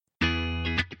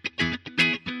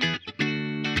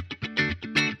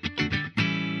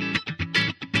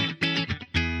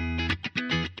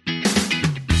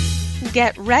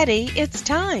Get ready, it's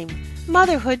time.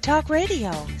 Motherhood Talk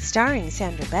Radio, starring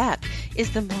Sandra Beck,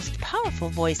 is the most powerful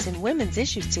voice in women's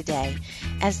issues today.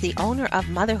 As the owner of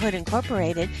Motherhood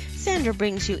Incorporated, Sandra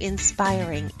brings you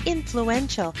inspiring,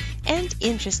 influential, and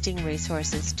interesting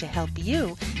resources to help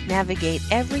you navigate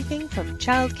everything from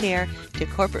childcare to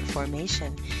corporate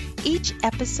formation. Each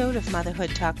episode of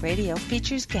Motherhood Talk Radio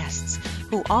features guests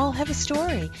who all have a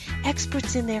story,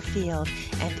 experts in their field,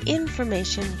 and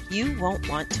information you won't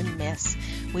want to miss.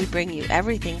 We bring you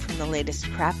everything from the latest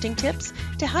crafting tips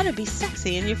to how to be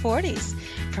sexy in your 40s.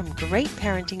 From great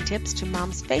parenting tips to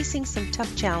moms facing some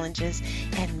tough challenges,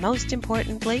 and most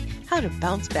importantly, how to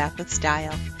bounce back with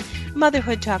style.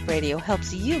 Motherhood Talk Radio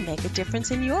helps you make a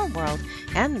difference in your world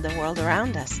and the world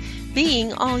around us.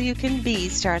 Being all you can be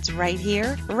starts right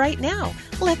here, right now.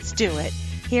 Let's do it.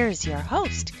 Here's your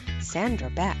host, Sandra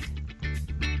Beck.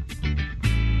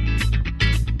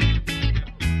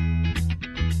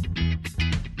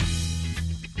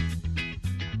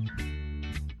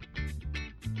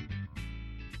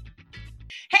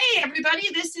 Hey everybody,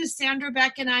 this is Sandra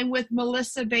Beck and I'm with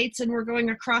Melissa Bates and we're going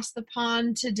across the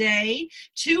pond today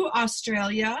to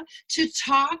Australia to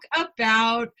talk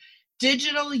about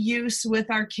digital use with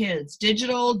our kids,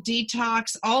 digital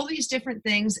detox, all these different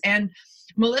things. And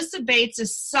Melissa Bates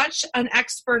is such an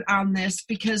expert on this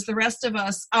because the rest of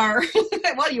us are,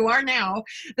 well, you are now,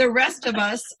 the rest of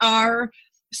us are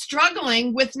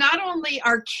struggling with not only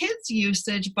our kids'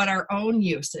 usage, but our own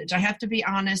usage. I have to be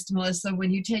honest, Melissa, when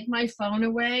you take my phone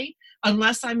away,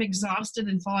 unless I'm exhausted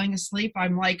and falling asleep,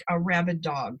 I'm like a rabid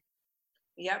dog.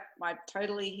 Yep, I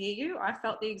totally hear you. I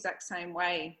felt the exact same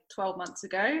way 12 months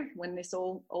ago when this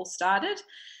all started,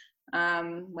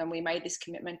 when we made this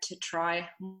commitment to try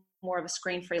more of a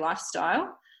screen-free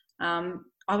lifestyle.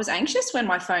 I was anxious when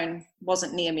my phone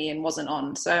wasn't near me and wasn't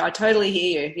on. So I totally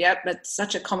hear you. Yep, it's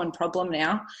such a common problem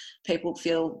now. People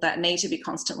feel that need to be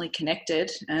constantly connected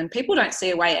and people don't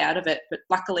see a way out of it. But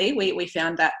luckily we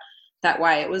found that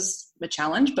way. It was a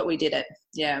challenge, but we did it.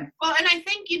 Yeah. Well, and I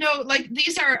think, like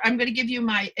these are, I'm going to give you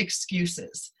my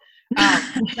excuses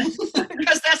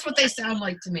because that's what they sound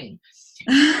like to me.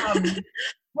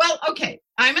 Well, okay.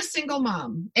 I'm a single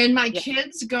mom and my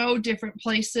kids go different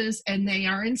places and they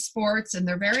are in sports and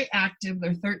they're very active.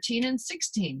 They're 13 and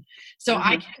 16. So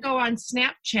I can go on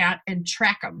Snapchat and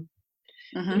track them.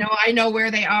 I know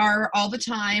where they are all the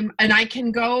time and I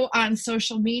can go on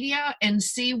social media and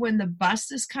see when the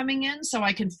bus is coming in so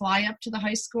I can fly up to the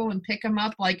high school and pick them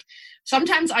up. Like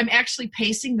sometimes I'm actually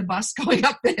pacing the bus going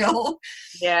up the hill.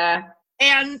 Yeah.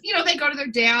 And, they go to their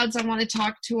dads. I want to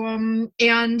talk to them.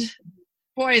 And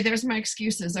boy, there's my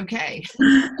excuses. Okay.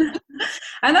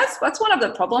 And that's one of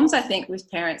the problems, I think, with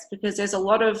parents, because there's a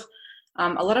lot of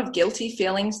guilty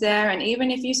feelings there. And even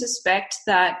if you suspect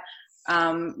that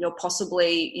you're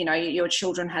possibly, your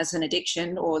children has an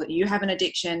addiction or that you have an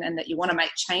addiction and that you want to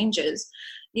make changes,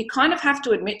 you kind of have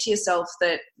to admit to yourself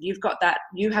that you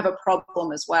have a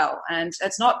problem as well. And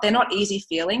they're not easy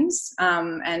feelings.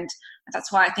 And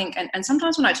that's why I think, and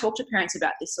sometimes when I talk to parents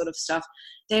about this sort of stuff,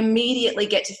 they immediately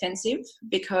get defensive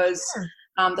because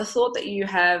the thought that you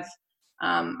have,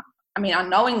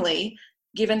 unknowingly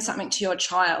given something to your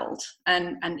child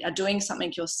and are doing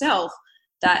something yourself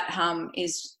that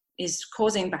is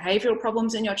causing behavioural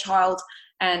problems in your child.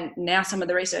 And now some of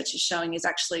the research is showing is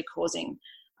actually causing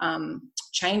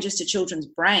changes to children's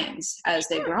brains as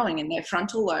they're growing in their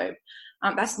frontal lobe.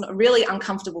 That's a really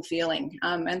uncomfortable feeling.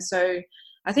 And so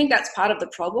I think that's part of the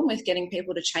problem with getting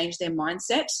people to change their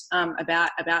mindset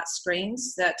about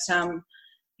screens, that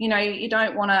you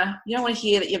don't want to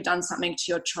hear that you've done something to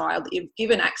your child, that you've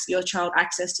given your child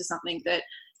access to something that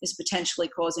is potentially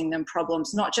causing them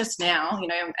problems, not just now,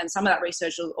 and some of that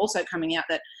research is also coming out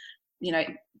that,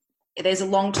 there's a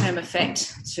long-term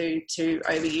effect to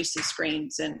overuse of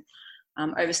screens and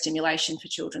overstimulation for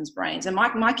children's brains. And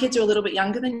my kids are a little bit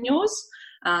younger than yours.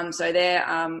 So they're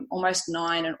almost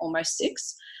 9 and almost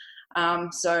 6. I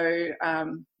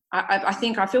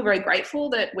think I feel very grateful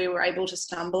that we were able to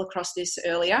stumble across this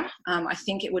earlier. I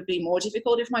think it would be more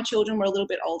difficult if my children were a little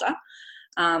bit older.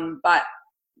 But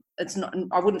it's not,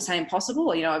 I wouldn't say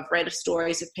impossible. I've read of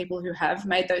stories of people who have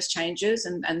made those changes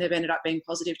and they've ended up being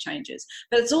positive changes.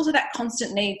 But it's also that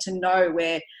constant need to know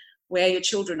where your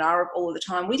children are all of the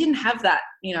time. We didn't have that,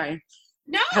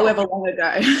 No. however long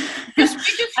ago. Because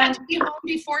we just had to be home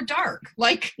before dark.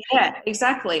 Yeah,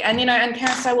 exactly. And, and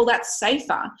parents say, well, that's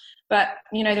safer. But,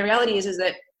 the reality is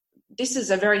that this is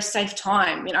a very safe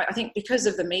time. I think because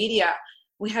of the media,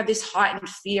 we have this heightened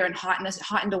fear and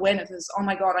heightened awareness as, oh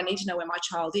my God, I need to know where my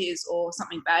child is or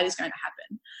something bad is going to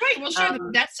happen. Right. Well,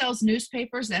 sure. That sells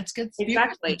newspapers. That's good.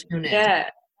 Exactly.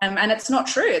 Yeah. And it's not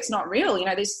true. It's not real. You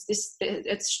know,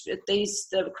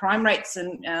 the crime rates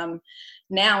and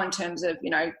now in terms of,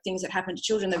 you know, things that happen to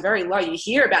children, they're very low. You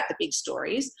hear about the big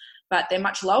stories, but they're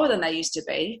much lower than they used to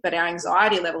be. But our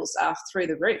anxiety levels are through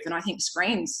the roof, and I think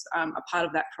screens are part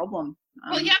of that problem.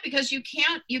 Well, yeah, because you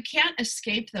can't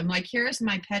escape them. Like, here's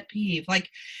my pet peeve. Like,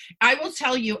 I will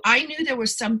tell you, I knew there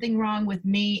was something wrong with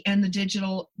me and the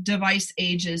digital device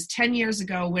ages 10 years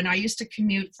ago when I used to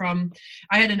commute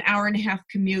I had an hour and a half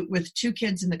commute with 2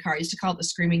 kids in the car. I used to call it the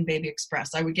Screaming Baby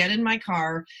Express. I would get in my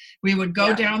car. We would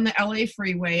go down the LA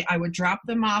freeway. I would drop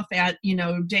them off at, you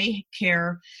know,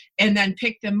 daycare and then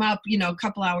pick them up, you know, a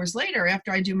couple hours later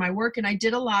after I do my work. And I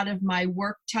did a lot of my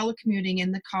work telecommuting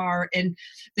in the car, and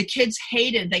the kids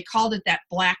they called it that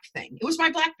black thing. It was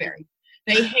my BlackBerry.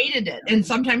 They hated it. And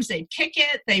sometimes they'd kick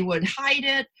it. They would hide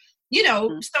it, you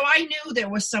know. So I knew there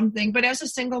was something, but as a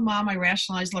single mom, I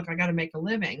rationalized, look, I got to make a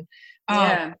living.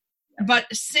 But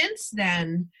since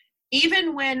then,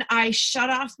 even when I shut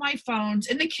off my phones,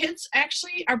 and the kids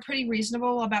actually are pretty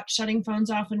reasonable about shutting phones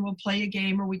off, and we'll play a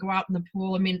game or we go out in the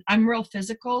pool. I mean, I'm real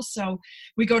physical, so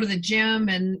we go to the gym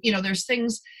and, you know, there's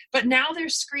things, but now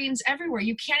there's screens everywhere.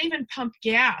 You can't even pump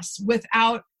gas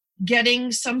without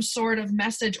getting some sort of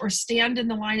message, or stand in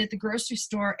the line at the grocery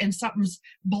store and something's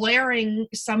blaring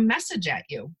some message at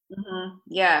you. Mm-hmm.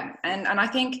 Yeah. And I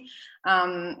think,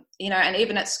 you know, and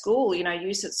even at school, you know,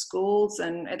 use at schools,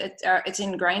 and it's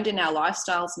ingrained in our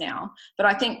lifestyles now. But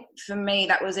I think for me,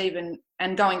 that was and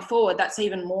going forward, that's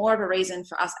even more of a reason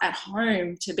for us at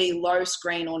home to be low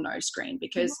screen or no screen,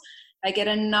 because they get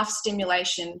enough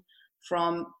stimulation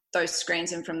from those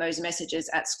screens and from those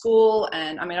messages at school.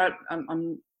 And I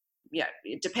mean,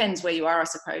 it depends where you are, I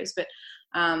suppose. But,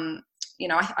 you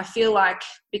know, I feel like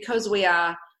because we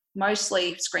are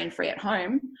mostly screen-free at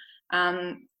home,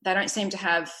 they don't seem to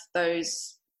have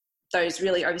those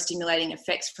really overstimulating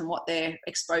effects from what they're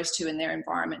exposed to in their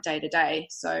environment day to day.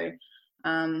 So,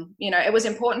 you know, it was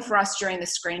important for us during the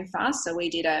screen fast. So we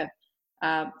did a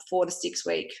 4 to 6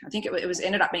 week, I think it was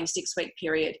ended up being 6-week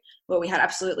period where we had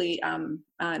absolutely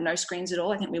no screens at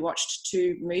all. I think we watched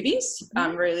 2 movies,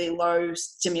 really low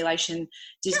stimulation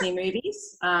Disney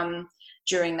movies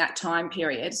during that time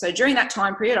period. So during that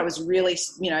time period, I was really,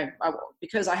 you know,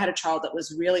 because I had a child that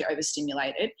was really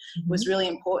overstimulated, it was really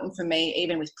important for me,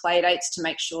 even with play dates, to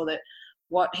make sure that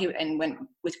when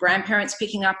with grandparents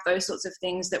picking up those sorts of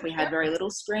things, that we had very little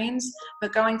screens.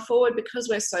 But going forward, because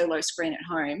we're so low screen at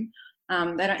home,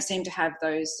 they don't seem to have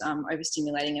those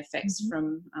overstimulating effects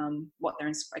from what they're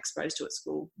exposed to at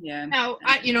school. Yeah. Now,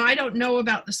 I don't know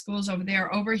about the schools over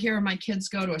there. Over here, my kids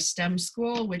go to a STEM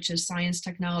school, which is science,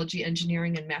 technology,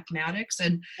 engineering, and mathematics.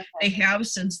 And they have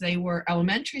since they were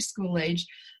elementary school age.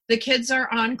 The kids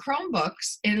are on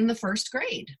Chromebooks in the 1st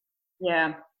grade.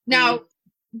 Yeah. Now,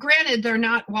 granted, they're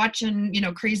not watching, you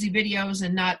know, crazy videos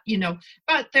and not, you know,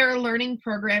 but they're learning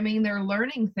programming, they're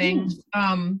learning things.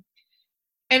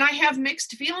 And I have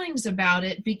mixed feelings about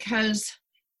it, because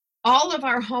all of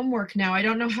our homework now, I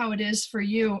don't know how it is for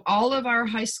you, all of our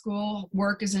high school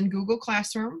work is in Google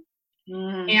Classroom.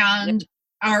 And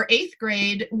our 8th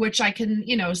grade, which I can,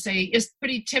 you know, say is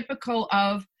pretty typical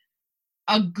of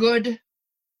a good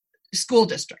school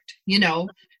district, you know,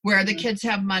 where the kids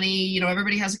have money, you know,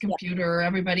 everybody has a computer,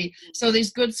 everybody. So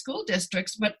these good school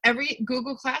districts, but every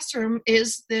Google Classroom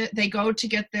they go to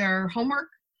get their homework.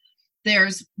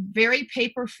 There's very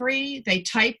paper free. They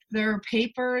type their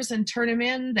papers and turn them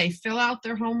in. They fill out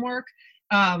their homework.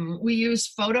 We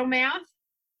use PhotoMath,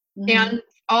 and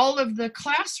all of the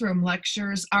classroom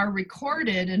lectures are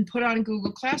recorded and put on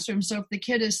Google Classroom. So if the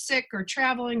kid is sick or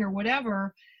traveling or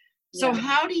whatever, so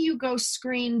how do you go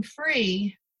screen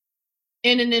free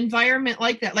in an environment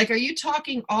like that? Like, are you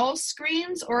talking all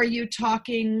screens, or are you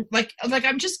talking like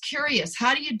I'm just curious,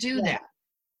 how do you do that?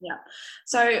 Yeah.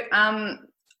 So,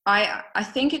 I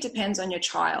think it depends on your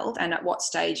child and at what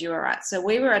stage you are at. So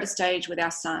we were at a stage with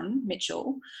our son,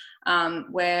 Mitchell,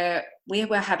 where we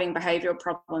were having behavioural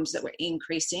problems that were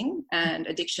increasing, and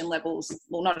addiction levels,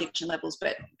 well, not addiction levels,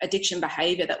 but addiction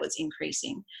behaviour that was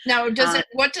increasing. Now,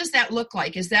 what does that look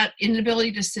like? Is that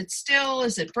inability to sit still?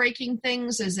 Is it breaking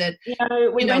things? Is it,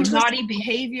 naughty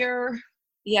behaviour?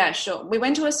 Yeah, sure. We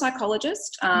went to a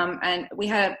psychologist, and we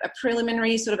had a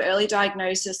preliminary sort of early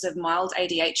diagnosis of mild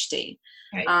ADHD.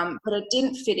 Right. But it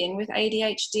didn't fit in with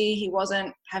ADHD. He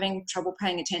wasn't having trouble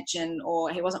paying attention, or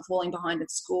he wasn't falling behind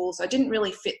at school. So it didn't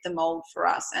really fit the mold for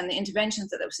us. And the interventions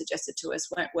that were suggested to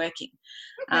us weren't working.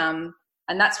 Okay.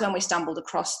 And that's when we stumbled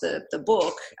across the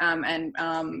book and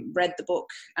read the book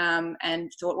and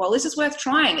thought, well, this is worth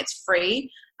trying. It's free.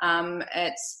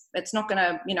 It's not going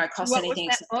to, cost anything. What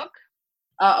was that book?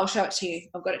 I'll show it to you.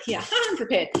 I've got it here. I'm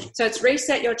prepared. So it's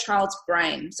Reset Your Child's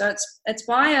Brain. So it's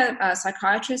by a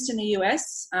psychiatrist in the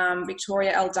US,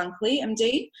 Victoria L. Dunkley,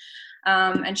 MD.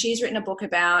 And she's written a book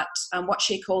about what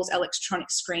she calls electronic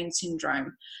screen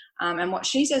syndrome. And what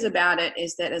she says about it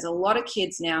is that there's a lot of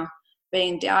kids now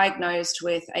being diagnosed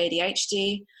with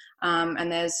ADHD,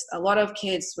 and there's a lot of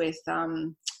kids with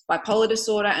bipolar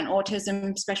disorder and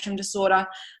autism spectrum disorder,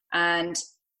 and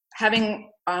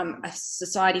having a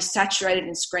society saturated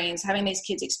in screens, having these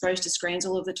kids exposed to screens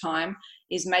all of the time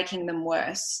is making them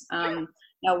worse.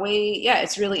 Now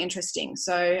it's really interesting.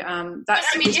 So that's.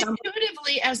 I mean,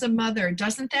 intuitively, as a mother,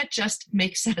 doesn't that just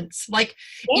make sense? Like,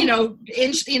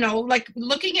 like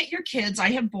looking at your kids.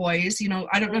 I have boys.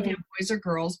 I don't know if you have boys or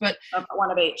girls, but one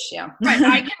of each. Yeah. Right.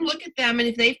 I can look at them, and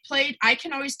if they've played, I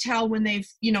can always tell when they've,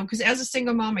 because as a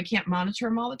single mom, I can't monitor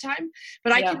them all the time,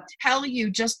 but I can tell you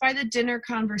just by the dinner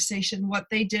conversation what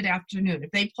they did afternoon.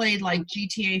 If they played like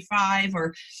GTA 5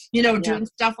 or, doing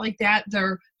stuff like that,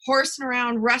 they're horsing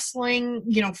around, wrestling,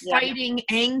 fighting,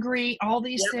 angry, all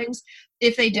these things.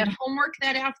 If they did homework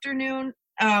that afternoon,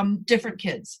 different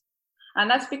kids. And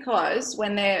that's because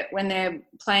when they're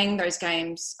playing those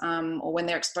games, or when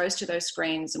they're exposed to those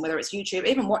screens, and whether it's YouTube,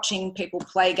 even watching people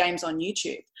play games on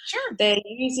YouTube, sure, they're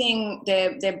using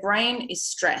their brain is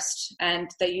stressed, and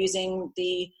they're using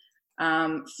the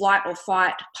flight or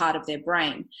fight part of their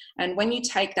brain. And when you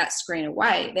take that screen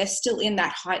away, they're still in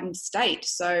that heightened state.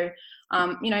 So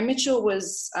Mitchell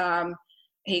was,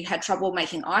 he had trouble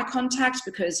making eye contact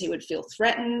because he would feel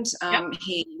threatened.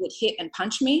 He would hit and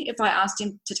punch me if I asked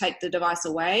him to take the device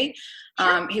away.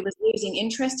 Sure. He was losing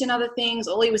interest in other things.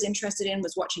 All he was interested in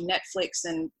was watching Netflix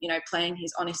and, playing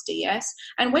on his DS.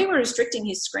 And we were restricting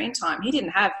his screen time. He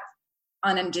didn't have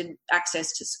unlimited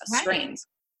access to screens,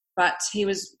 but he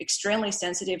was extremely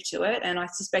sensitive to it. And I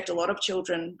suspect a lot of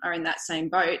children are in that same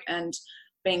boat and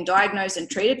being diagnosed and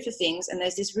treated for things. And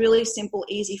there's this really simple,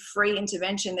 easy, free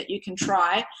intervention that you can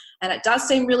try. And it does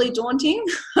seem really daunting,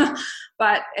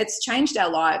 but it's changed our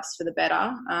lives for the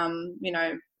better.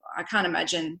 I can't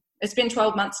imagine. It's been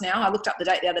 12 months now. I looked up the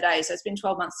date the other day. So it's been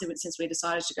 12 months since we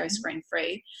decided to go screen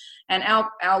free, and our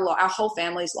whole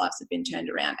family's lives have been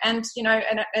turned around. And,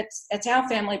 and it's our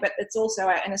family, but it's also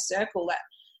our inner circle that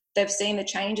they've seen the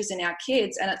changes in our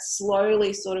kids, and it's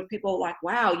slowly sort of people are like,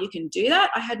 wow, you can do that?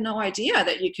 I had no idea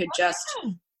that you could just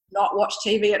not watch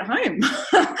TV at home.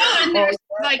 And there's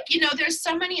there's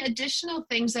so many additional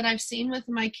things that I've seen with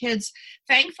my kids.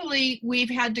 Thankfully, we've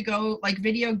had to go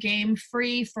video game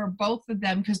free for both of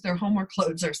them because their homework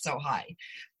loads are so high.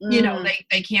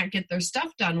 They can't get their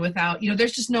stuff done without,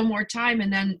 there's just no more time.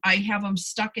 And then I have them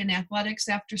stuck in athletics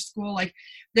after school. Like,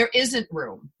 there isn't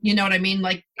room, you know what I mean?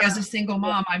 Like, as a single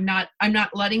mom, I'm not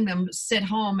letting them sit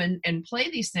home and play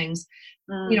these things.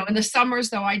 In the summers,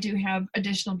 though, I do have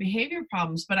additional behavior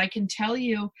problems, but I can tell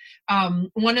you,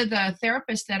 one of the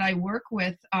therapists that I work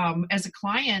with as a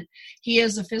client, he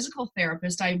is a physical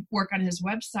therapist. I work on his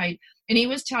website, and he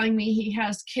was telling me he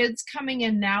has kids coming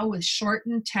in now with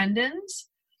shortened tendons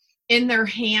in their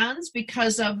hands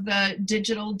because of the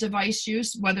digital device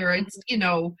use, whether it's,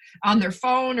 on their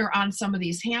phone or on some of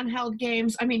these handheld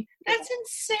games. I mean, that's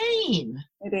insane.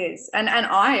 It is. And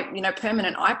eye,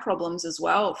 permanent eye problems as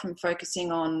well from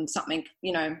focusing on something,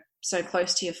 so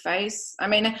close to your face. I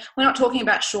mean, we're not talking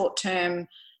about short-term,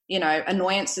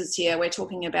 annoyances here. We're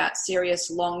talking about serious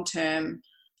long-term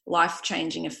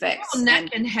life-changing effects. Neck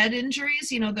and head injuries,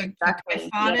 the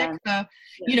kyphotic,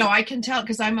 I can tell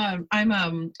because I'm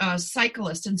a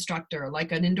cyclist instructor,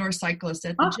 like an indoor cyclist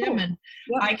at the gym. And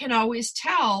I can always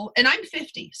tell, and I'm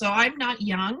 50, so I'm not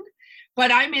young,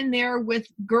 but I'm in there with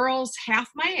girls half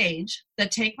my age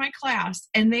that take my class,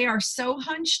 and they are so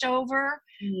hunched over,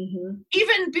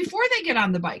 even before they get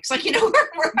on the bikes. Like, we're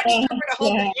hunched over to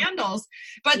hold the handles,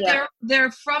 but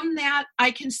they're from that.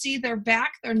 I can see their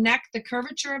back, their neck, the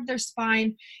curvature of their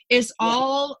spine is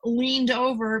all leaned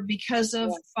over because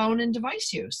of phone and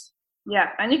device use. Yeah,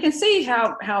 and you can see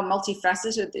how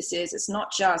multifaceted this is. It's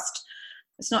not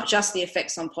just the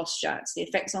effects on posture, it's the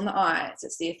effects on the eyes,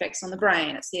 it's the effects on the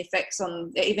brain, it's the effects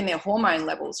on even their hormone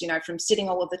levels, from sitting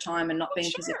all of the time and not being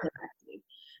physically active.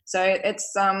 So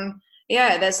it's,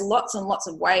 there's lots and lots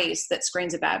of ways that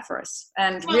screens are bad for us,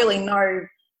 and really no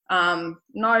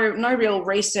real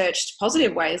researched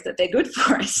positive ways that they're good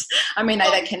for us. I mean,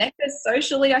 they connect us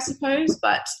socially, I suppose,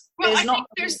 but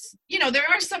there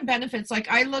are some benefits. Like,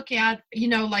 I look at,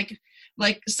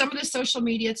 like some of the social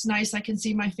media, it's nice. I can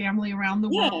see my family around the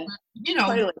world,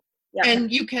 totally.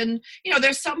 And you can,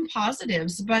 there's some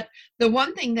positives, but the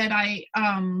one thing that I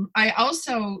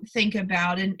also think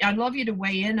about, and I'd love you to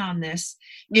weigh in on this,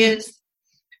 is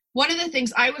one of the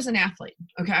things, I was an athlete.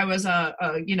 Okay. I was a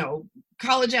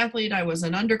college athlete. I was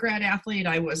an undergrad athlete.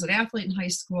 I was an athlete in high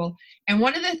school. And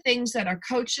one of the things that our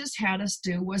coaches had us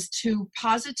do was to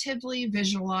positively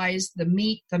visualize the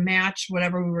meet, the match,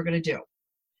 whatever we were going to do.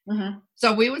 Mm-hmm.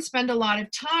 So we would spend a lot of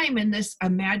time in this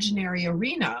imaginary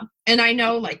arena. And I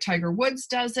know like Tiger Woods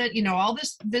does it, all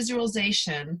this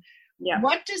visualization. Yeah.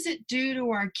 What does it do to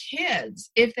our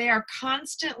kids if they are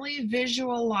constantly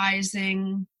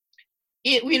visualizing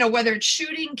it, whether it's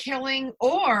shooting, killing,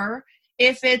 or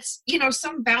if it's,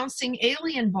 some bouncing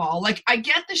alien ball? Like, I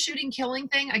get the shooting, killing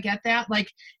thing. I get that.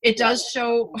 Like, it does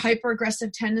show hyper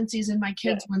aggressive tendencies in my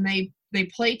kids when they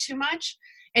play too much.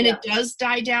 And it does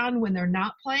die down when they're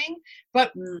not playing.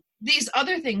 But these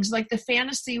other things, like the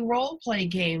fantasy role play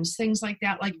games, things like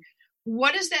that, like,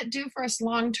 what does that do for us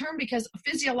long term? Because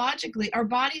physiologically, our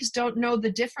bodies don't know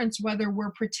the difference whether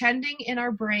we're pretending in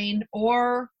our brain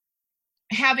or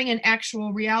having an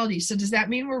actual reality. So does that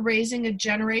mean we're raising a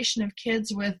generation of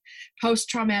kids with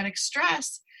post-traumatic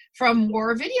stress from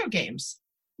war video games?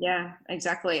 Yeah,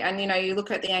 exactly. And, you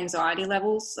look at the anxiety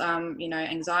levels,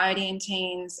 anxiety in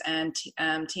teens and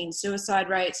teen suicide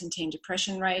rates and teen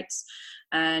depression rates.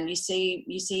 And you see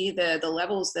the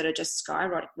levels that are just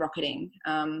skyrocketing.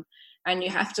 And you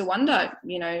have to wonder,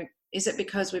 is it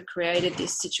because we've created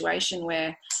this situation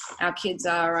where our kids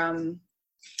are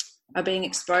being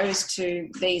exposed to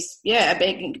these,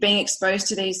 being exposed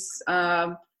to these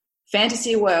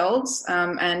fantasy worlds,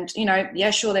 and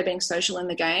sure, they're being social in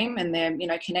the game and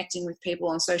they're connecting with people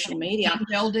on social media,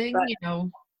 building,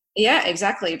 yeah,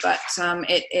 exactly. But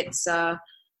it's a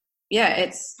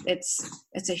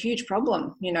huge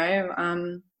problem.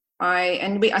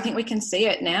 I think we can see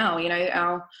it now.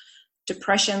 Our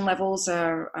depression levels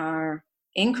are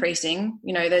increasing.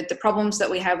 The problems that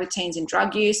we have with teens in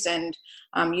drug use and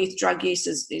youth drug use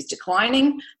is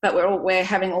declining, but we're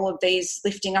having all of these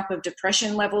lifting up of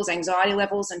depression levels, anxiety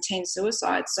levels, and teen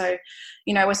suicide. So,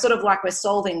 we're sort of like we're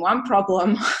solving one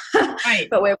problem, right,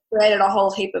 but we've created a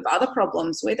whole heap of other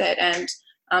problems with it. And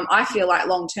I feel like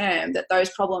long term that those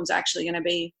problems are actually going to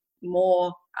be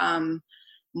more of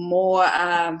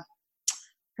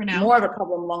a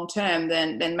problem long term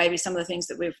than maybe some of the things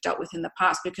that we've dealt with in the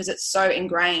past, because it's so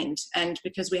ingrained and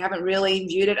because we haven't really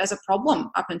viewed it as a problem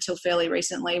up until fairly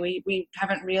recently. We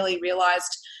haven't really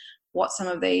realized what some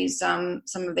of these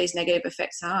negative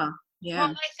effects are. Yeah.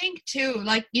 Well, I think too,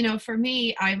 like, for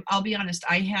me, I'll be honest,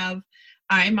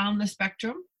 I'm on the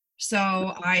spectrum.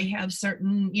 So I have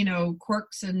certain,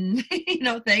 quirks and,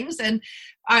 things.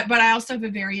 But I also have a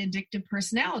very addictive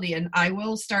personality, and I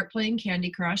will start playing Candy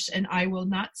Crush and I will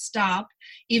not stop,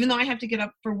 even though I have to get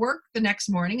up for work the next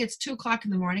morning. It's 2:00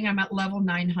 in the morning. I'm at level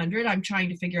 900. I'm trying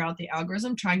to figure out the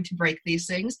algorithm, trying to break these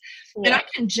things. Yeah. And I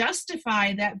can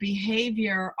justify that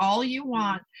behavior all you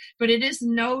want, but it is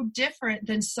no different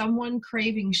than someone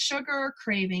craving sugar,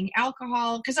 craving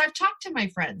alcohol. Because I've talked to my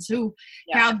friends who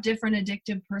have different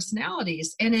addictive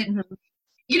personalities, and it, and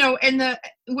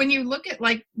when you look at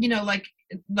the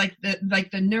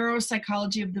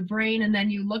neuropsychology of the brain, and then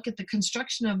you look at the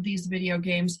construction of these video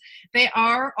games, they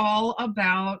are all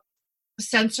about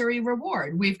sensory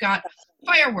reward. We've got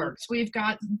fireworks, we've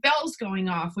got bells going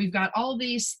off, we've got all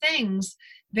these things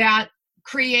that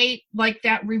create like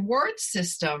that reward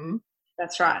system.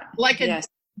 That's right. Like a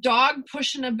dog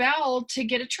pushing a bell to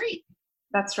get a treat.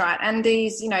 That's right. And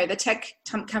these, the tech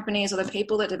companies or the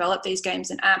people that develop these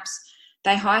games and apps,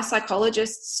 they hire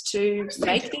psychologists to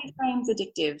make these games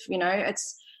addictive.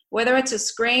 It's whether it's a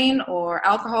screen or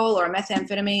alcohol or a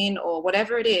methamphetamine or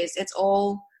whatever it is, it's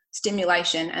all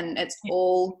stimulation, and it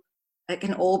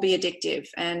can all be addictive.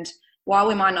 And while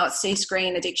we might not see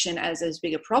screen addiction as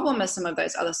big a problem as some of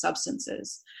those other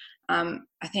substances,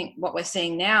 I think what we're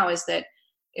seeing now is that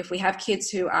if we have kids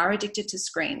who are addicted to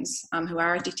screens, who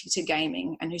are addicted to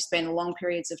gaming, and who spend long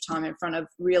periods of time in front of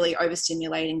really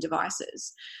overstimulating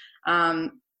devices,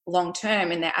 long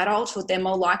term in their adulthood, they're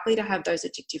more likely to have those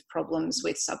addictive problems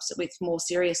with more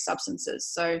serious substances.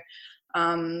 So,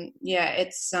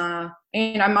 it's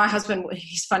my husband,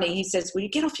 he's funny. He says, "Will you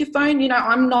get off your phone?"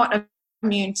 I'm not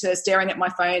immune to staring at my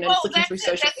phone and flicking through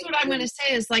social media. That's what I'm going to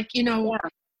say is like,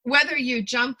 whether you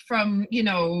jump from,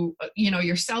 your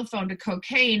cell phone to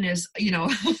cocaine is, we'll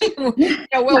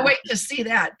wait to see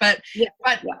that. But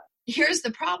here's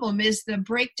the problem is the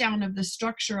breakdown of the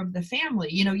structure of the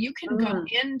family. You can go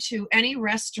into any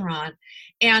restaurant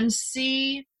and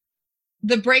see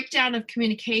the breakdown of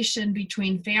communication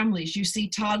between families. You see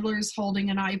toddlers holding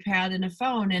an iPad and a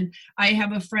phone. And I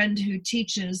have a friend who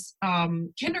teaches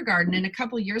kindergarten. And a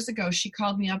couple of years ago, she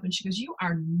called me up and she goes, "You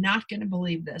are not going to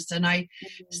believe this." And I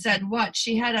said, "What?"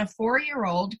 She had a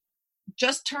 4-year-old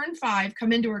just turned 5,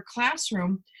 come into her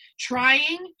classroom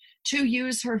trying to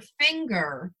use her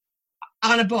finger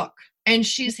on a book. And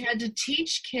she's had to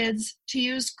teach kids to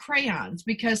use crayons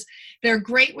because they're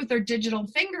great with their digital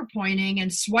finger pointing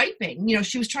and swiping. You know,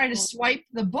 she was trying to swipe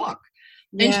the book.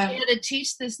 And she had to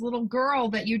teach this little girl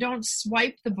that you don't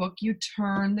swipe the book, you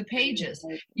turn the pages.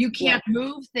 You can't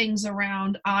move things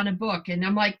around on a book. And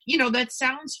I'm like, you know, that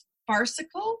sounds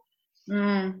farcical,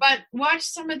 but watch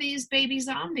some of these baby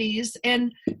zombies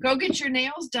and go get your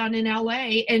nails done in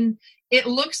LA. And it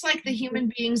looks like the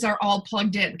human beings are all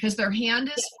plugged in because their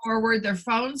hand is forward, their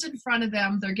phone's in front of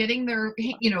them, they're getting their,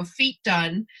 you know, feet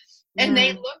done. And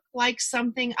they look like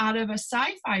something out of a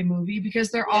sci-fi movie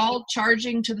because they're all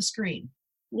charging to the screen.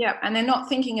 Yeah, and they're not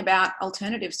thinking about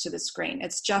alternatives to the screen.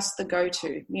 It's just the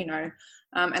go-to, you know.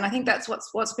 And I think that's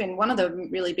what's been one of the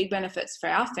really big benefits for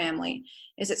our family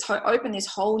is it's opened this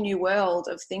whole new world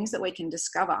of things that we can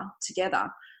discover together.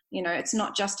 You know, it's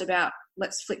not just about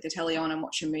let's flick the telly on and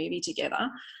watch a movie together.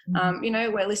 You know,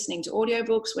 we're listening to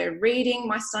audiobooks, we're reading.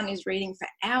 My son is reading for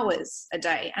hours a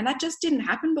day, and that just didn't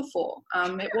happen before.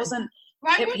 It wasn't.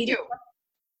 Why would you?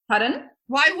 Pardon?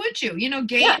 Why would you? You know,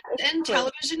 games and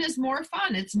television is more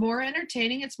fun. It's more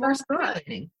entertaining. It's more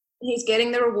stimulating. He's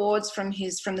getting the rewards from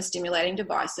the stimulating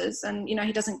devices, and you know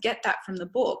he doesn't get that from the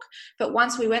book. But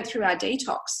once we went through our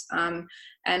detox,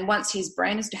 and once his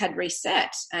brain had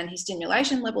reset and his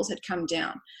stimulation levels had come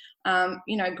down,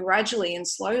 you know, gradually and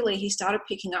slowly he started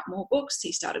picking up more books.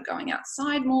 He started going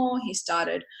outside more. He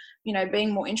started, you know,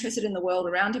 being more interested in the world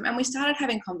around him, and we started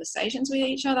having conversations with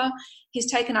each other. He's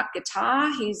taken up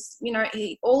guitar. He's, you know,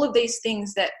 all of these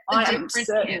things that I am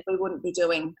certain we wouldn't be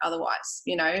doing otherwise,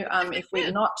 you know, if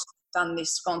we'd not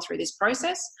gone through this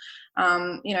process.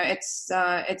 You know,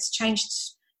 it's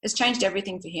changed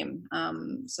everything for him.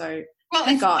 So well,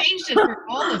 it's changed it for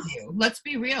all of you. Let's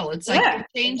be real. It's like it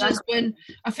changes when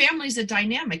a family's a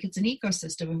dynamic. It's an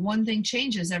ecosystem. If one thing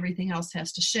changes, everything else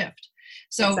has to shift.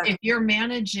 So if you're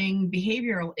managing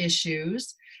behavioral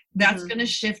issues, that's going to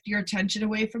shift your attention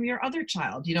away from your other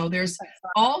child. You know, there's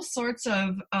all sorts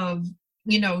of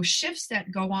you know, shifts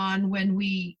that go on when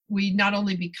we not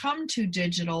only become too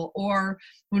digital or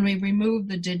when we remove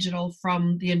the digital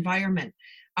from the environment.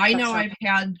 I know I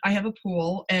have a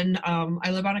pool and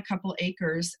I live on a couple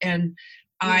acres, and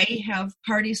I have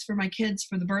parties for my kids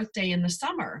for the birthday in the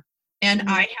summer. And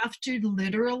I have to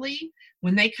literally,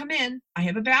 when they come in, I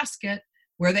have a basket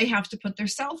where they have to put their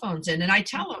cell phones in. And I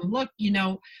tell them, look, you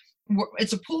know,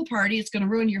 it's a pool party. It's going to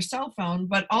ruin your cell phone.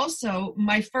 But also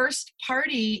my first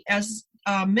party as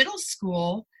middle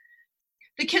school,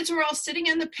 the kids were all sitting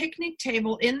in the picnic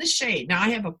table in the shade. Now I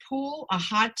have a pool, a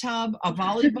hot tub, a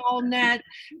volleyball net,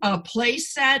 a play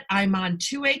set. I'm on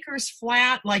 2 acres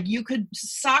flat. Like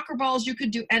soccer balls, you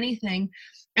could do anything.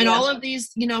 And all of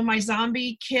these, you know, my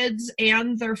zombie kids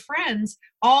and their friends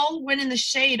all went in the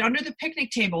shade under the picnic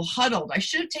table, huddled. I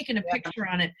should have taken a picture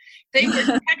on it. They were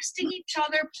texting each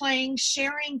other, playing,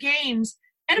 sharing games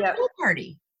at a pool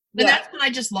party. And that's when I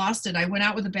just lost it. I went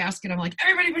out with a basket. I'm like,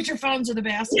 everybody put your phones in the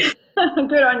basket.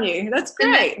 Good on you. That's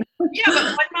great. But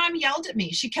my mom yelled at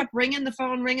me. She kept ringing the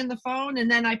phone.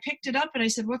 And then I picked it up and I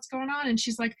said, what's going on? And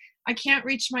she's like, I can't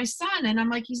reach my son. And I'm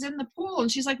like, he's in the pool. And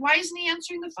she's like, why isn't he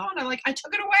answering the phone? I'm like, I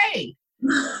took it away.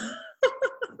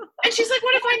 And she's like,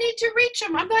 what if I need to reach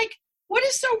him? I'm like, what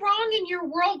is so wrong in your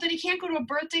world that he can't go to a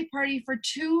birthday party for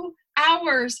 2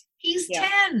 hours? He's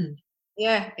 10.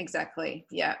 Yeah, exactly.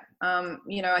 Yeah.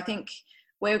 You know, I think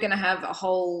we're going to have a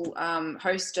whole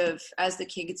host of, as the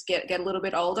kids get a little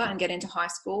bit older and get into high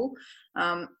school,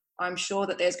 I'm sure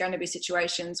that there's going to be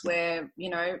situations where, you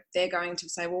know, they're going to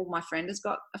say, well, my friend has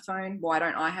got a phone. Why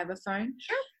don't I have a phone?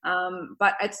 Sure.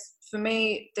 But it's, for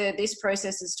me, this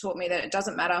process has taught me that it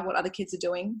doesn't matter what other kids are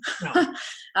doing,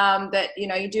 that, you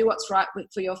know, you do what's right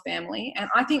for your family. And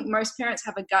I think most parents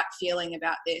have a gut feeling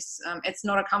about this. It's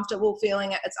not a comfortable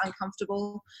feeling. It's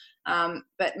uncomfortable.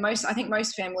 But I think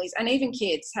most families and even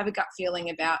kids have a gut feeling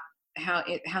about how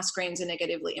screens are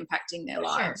negatively impacting their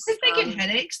lives. Because they get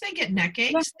headaches, they get neck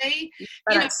aches, they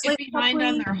get behind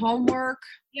on their homework.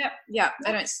 They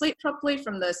don't sleep properly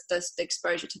from the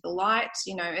exposure to the light.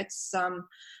 You know, it's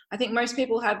I think most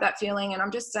people have that feeling, and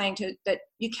I'm just saying that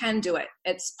you can do it.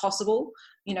 It's possible.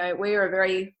 You know, we were a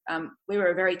very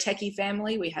techie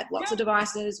family. We had lots of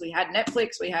devices. We had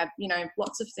Netflix. We had, you know,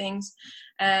 lots of things.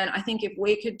 And I think if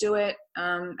we could do it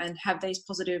and have these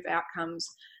positive outcomes,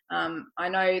 I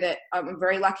know that I'm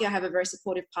very lucky. I have a very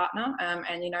supportive partner.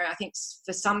 And, you know, I think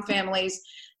for some families,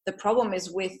 the problem is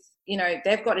with, you know,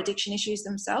 they've got addiction issues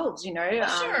themselves, you know.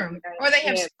 Sure. You know, or they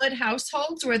have split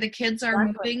households where the kids are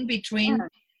moving between,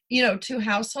 you know, 2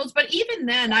 households. But even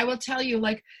then, I will tell you,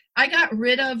 like, I got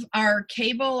rid of our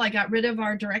cable. I got rid of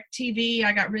our DirecTV.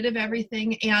 I got rid of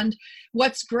everything. And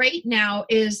what's great now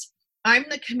is I'm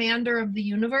the commander of the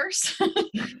universe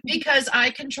because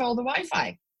I control the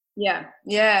Wi-Fi. Yeah.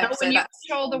 Yeah. So when you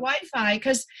control the Wi-Fi,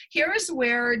 because here's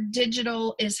where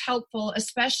digital is helpful,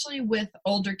 especially with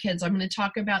older kids. I'm going to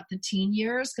talk about the teen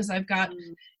years because I've got,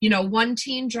 one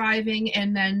teen driving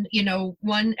and then,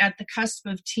 one at the cusp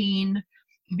of teen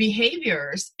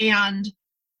behaviors. And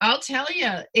I'll tell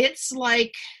you, it's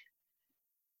like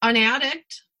an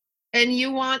addict and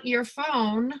you want your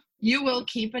phone, you will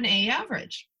keep an A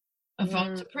average. A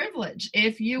phone's a privilege.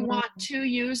 If you want to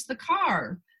use the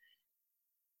car,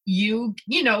 you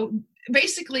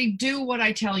basically do what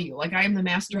I tell you. Like I am the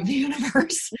master of the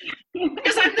universe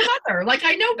because I'm the mother. Like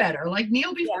I know better. Like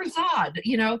kneel before Zod.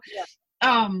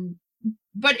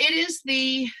 But it is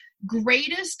the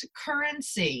greatest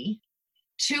currency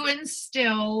to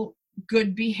instill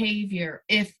good behavior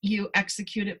if you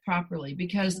execute it properly.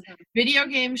 Because video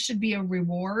games should be a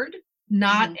reward,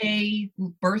 not a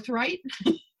birthright.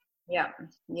 Yeah.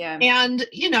 And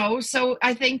so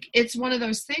I think it's one of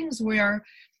those things where,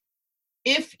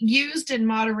 if used in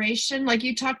moderation, like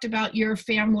you talked about your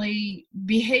family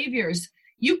behaviors,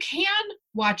 you can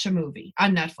watch a movie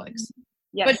on Netflix.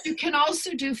 Yes. But you can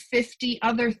also do 50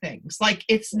 other things. Like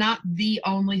it's not the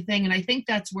only thing. And I think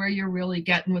that's where you're really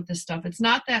getting with this stuff. It's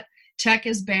not that tech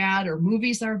is bad or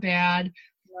movies are bad,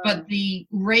 but the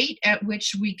rate at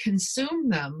which we consume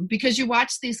them, because you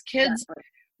watch these kids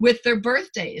with their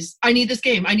birthdays. I need this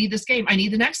game. I need this game. I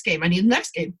need the next game. I need the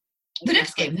next game. The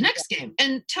next game.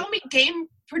 And tell me, game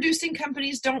producing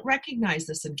companies don't recognize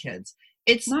this in kids.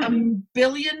 It's a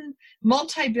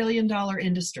multi-billion dollar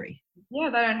industry. Yeah,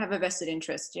 they don't have a vested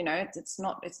interest. It's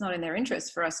not in their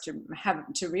interest for us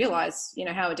to realize,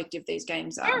 how addictive these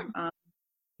games are. Sure.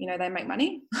 They make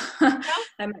money.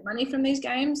 They make money from these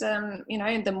games.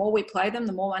 The more we play them,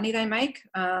 the more money they make.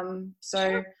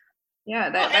 Sure.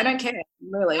 Yeah, they don't care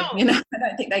really. No. I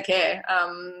don't think they care.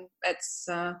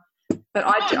 But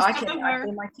I can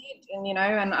see my kid, and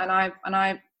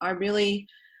I really,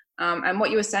 and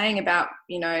what you were saying about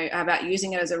about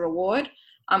using it as a reward,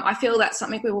 I feel that's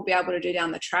something we will be able to do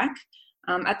down the track.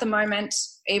 At the moment,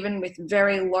 even with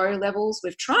very low levels,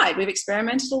 we've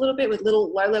experimented a little bit with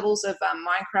little low levels of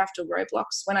Minecraft or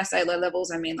Roblox. When I say low levels,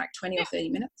 I mean like 20 or 30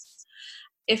 minutes.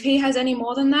 If he has any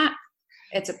more than that,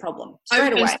 it's a problem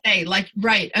straight away.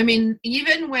 Right. I mean,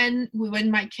 even when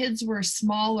my kids were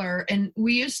smaller, and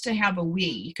we used to have a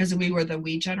Wii because we were the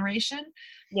Wii generation.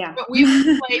 Yeah. But we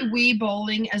would play Wii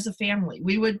bowling as a family.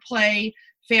 We would play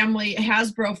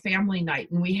Hasbro family night,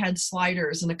 and we had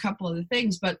sliders and a couple of the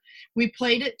things, but we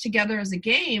played it together as a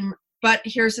game. But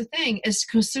here's the thing, as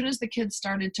soon as the kids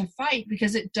started to fight,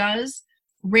 because it does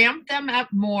ramp them up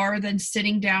more than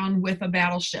sitting down with a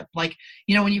battleship. Like,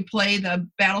 when you play the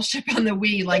battleship on the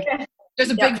Wii, like there's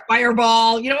a big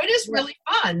fireball, it is really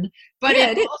fun, but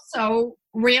it also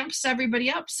ramps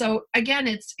everybody up. So again,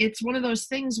 it's one of those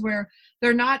things where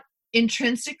they're not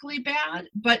intrinsically bad,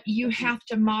 but you have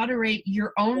to moderate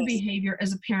your own behavior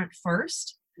as a parent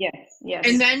first. Yes.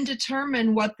 And then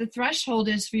determine what the threshold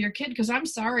is for your kid. Because I'm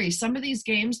sorry, some of these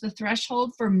games, the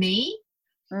threshold for me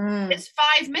is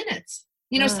 5 minutes.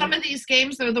 Some of these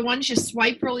games, they're the ones you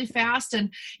swipe really fast,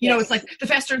 and it's like the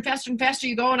faster and faster and faster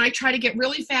you go, and I try to get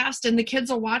really fast, and the kids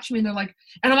will watch me, and they're like,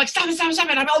 and I'm like, stop it.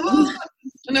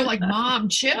 And they're like, Mom,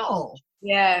 chill.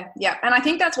 Yeah. And I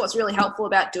think that's what's really helpful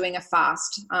about doing a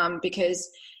fast, because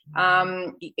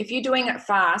if you're doing it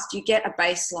fast, you get a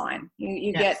baseline.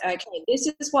 You get, okay, this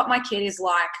is what my kid is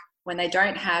like when they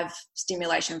don't have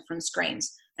stimulation from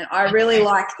screens. And I really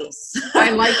like this. I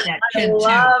like that. I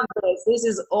love this. This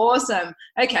is awesome.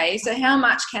 Okay, so how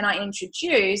much can I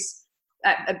introduce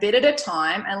a bit at a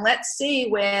time, and let's see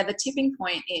where the tipping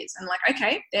point is. And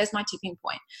okay, there's my tipping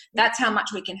point. That's how much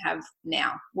we can have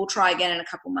now. We'll try again in a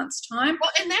couple months' time.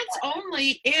 Well, and that's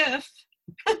only if,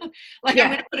 I'm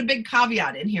going to put a big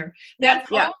caveat in here. That's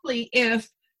only if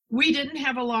we didn't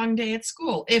have a long day at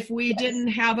school, if we didn't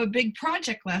have a big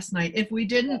project last night, if we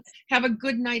didn't have a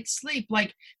good night's sleep.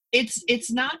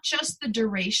 It's not just the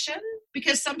duration,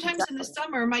 because sometimes in the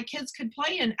summer my kids could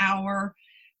play an hour,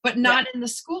 but not in the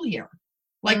school year,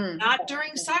 not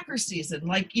during soccer season.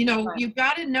 You've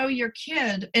got to know your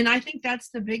kid. And I think that's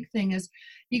the big thing, is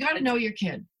you got to know your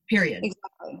kid. period.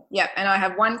 Exactly. Yeah. And I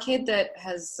have one kid that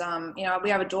has, we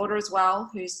have a daughter as well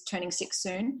who's turning 6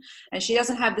 soon, and she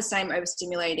doesn't have the same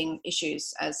overstimulating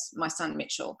issues as my son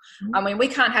Mitchell. Mm-hmm. I mean, we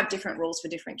can't have different rules for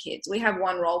different kids. We have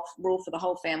one rule for the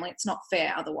whole family. It's not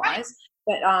fair otherwise.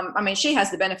 But, she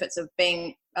has the benefits of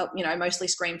being, mostly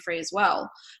screen-free as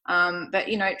well. But,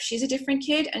 she's a different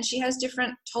kid and she has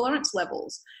different tolerance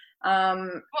levels.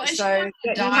 Because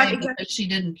she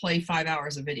didn't play 5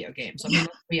 hours of video games. I mean,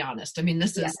 let's be honest. I mean,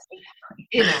 this is,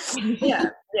 yeah.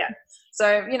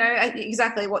 So,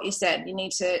 exactly what you said. You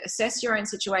need to assess your own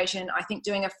situation. I think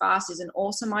doing a fast is an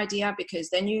awesome idea, because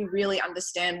then you really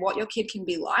understand what your kid can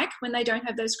be like when they don't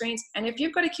have those screens. And if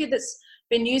you've got a kid that's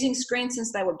been using screens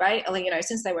since they were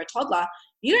since they were a toddler,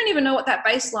 you don't even know what that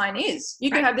baseline is. You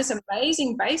could have this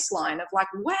amazing baseline of like,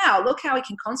 wow, look how he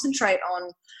can concentrate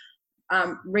on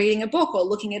reading a book or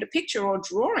looking at a picture or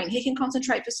drawing. He can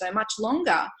concentrate for so much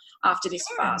longer after this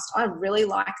fast. I really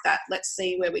like that. Let's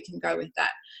see where we can go with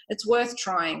that. It's worth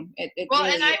trying. It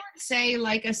really and I would say,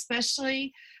 like,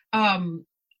 especially,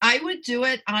 I would do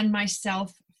it on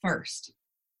myself first.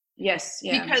 Yes.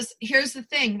 Yeah. Because here's the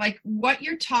thing, like, what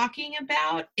you're talking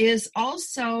about is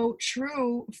also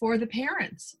true for the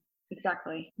parents.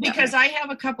 Exactly. Because I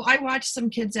watch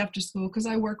some kids after school because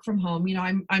I work from home.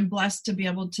 I'm blessed to be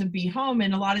able to be home.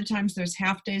 And a lot of times there's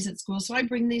half days at school. So I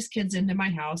bring these kids into my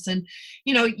house and,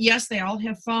 yes, they all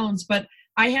have phones, but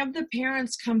I have the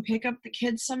parents come pick up the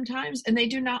kids sometimes, and they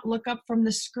do not look up from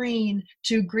the screen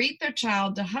to greet their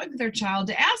child, to hug their child,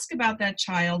 to ask about that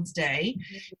child's day.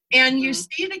 Mm-hmm. And you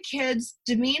see the kids'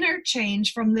 demeanor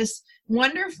change from this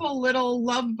wonderful little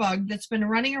love bug that's been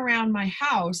running around my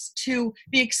house to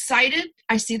be excited.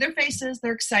 I see their faces.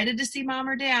 They're excited to see mom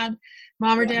or dad.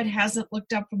 Mom or dad hasn't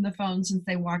looked up from the phone since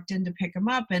they walked in to pick them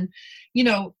up. And,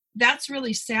 that's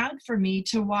really sad for me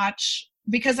to watch,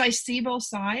 because I see both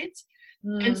sides.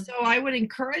 And so I would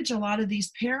encourage a lot of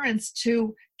these parents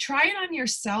to try it on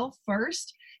yourself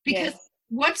first, because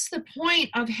what's the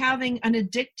point of having an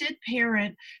addicted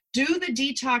parent do the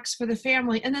detox for the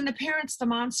family and then the parent's the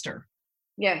monster?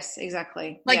 Yes,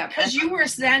 exactly. Like, because you were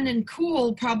zen and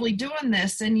cool probably doing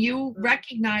this and you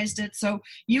recognized it. So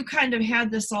you kind of had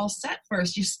this all set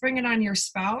first. You spring it on your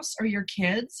spouse or your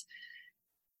kids.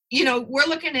 We're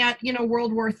looking at,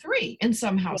 World War III in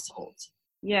some households.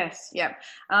 Yes. Yeah.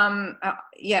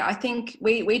 I think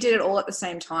we did it all at the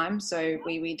same time. So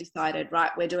we decided,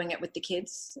 right, we're doing it with the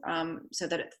kids, so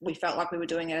that we felt like we were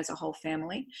doing it as a whole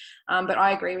family. But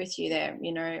I agree with you there.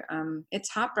 It's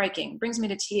heartbreaking. It brings me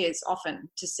to tears often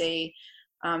to see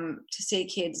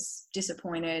kids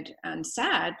disappointed and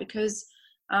sad because,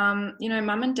 mum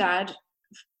and dad,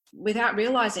 without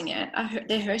realizing it,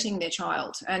 they're hurting their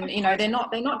child, and they're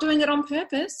not doing it on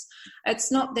purpose.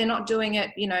 They're not doing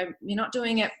it. You're not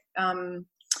doing it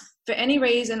for any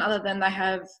reason other than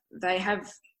they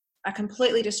are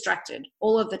completely distracted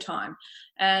all of the time.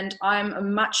 And I'm a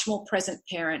much more present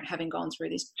parent having gone through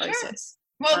this process.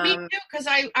 Sure. Well, me too, because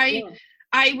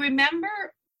I remember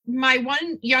my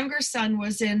one younger son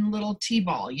was in little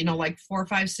T-ball, like 4,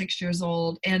 5, 6 years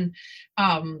old, and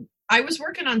I was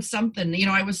working on something,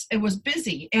 it was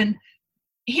busy, and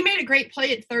he made a great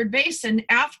play at third base. And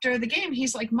after the game,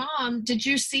 he's like, Mom, did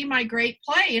you see my great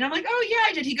play? And I'm like, oh yeah,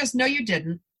 I did. He goes, no, you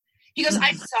didn't. He goes,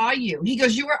 I saw you. He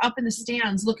goes, you were up in the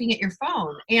stands looking at your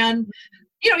phone. And,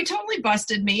 he totally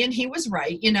busted me, and he was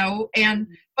right,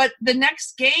 but the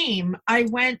next game I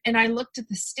went and I looked at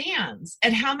the stands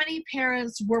at how many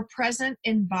parents were present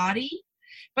in body,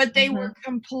 but they were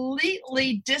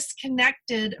completely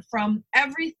disconnected from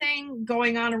everything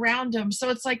going on around them. So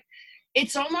it's like,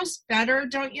 it's almost better,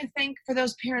 don't you think, for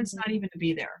those parents not even to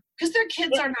be there? Because their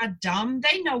kids are not dumb.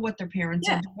 They know what their parents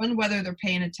are doing, whether they're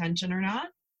paying attention or not.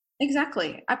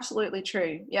 Exactly. Absolutely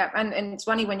true. Yeah. And it's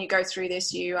funny when you go through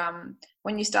this, you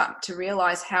when you start to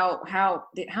realize how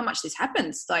much this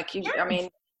happens. Like in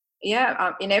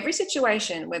every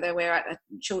situation, whether we're at a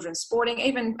children's sporting,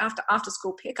 even after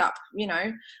school pickup,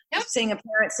 seeing a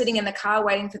parent sitting in the car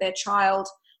waiting for their child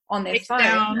on their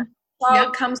phone.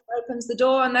 Child comes, opens the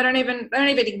door, and they don't even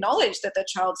acknowledge that the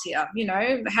child's here.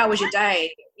 How was your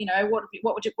day?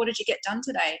 What did you get done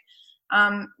today?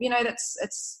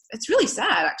 It's really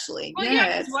sad, actually.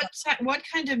 Well, what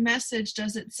kind of message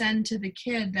does it send to the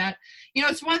kid that,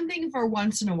 it's one thing for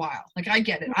once in a while. Like, I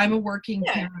get it. I'm a working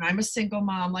parent. I'm a single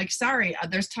mom. Like, sorry,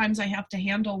 there's times I have to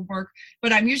handle work,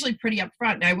 but I'm usually pretty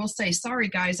upfront. And I will say, sorry,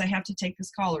 guys, I have to take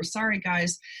this call, or sorry,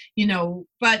 guys,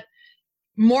 but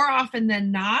more often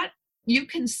than not, you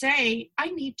can say, I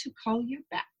need to call you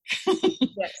back.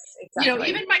 Yes, exactly.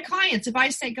 Even my clients, if I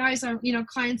say, guys,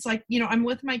 clients like, I'm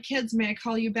with my kids, may I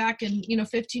call you back in,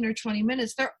 15 or 20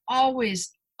 minutes? They're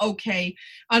always okay,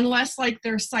 unless like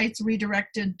their site's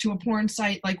redirected to a porn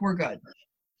site, like we're good.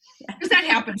 Because that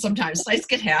happens sometimes. Sites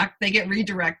get hacked, they get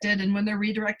redirected, and when they're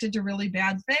redirected to really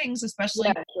bad things,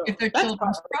 especially if they're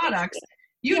children's products,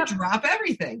 you drop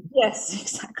everything. Yes,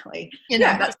 exactly.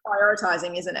 That's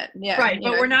prioritizing, isn't it? Yeah. Right.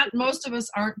 But we're not, most of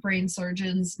us aren't brain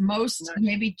surgeons.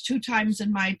 Maybe 2 times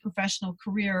in my professional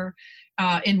career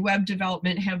in web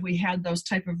development have we had those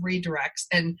type of redirects.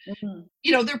 And,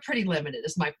 they're pretty limited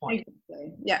is my point.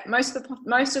 Exactly. Yeah.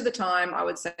 Most of the time, I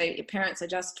would say your parents are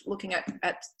just looking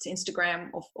at Instagram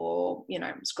or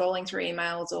scrolling through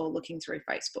emails or looking through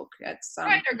Facebook. It's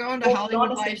right. Or going to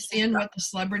Hollywood Life, seeing what the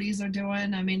celebrities are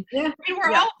doing.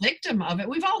 We're all victim of it.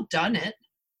 We've all done it.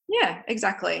 Yeah,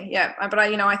 exactly. Yeah. But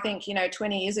I think,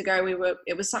 20 years ago,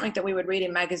 it was something that we would read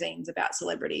in magazines about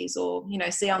celebrities or,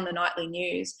 see on the nightly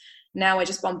news. Now we're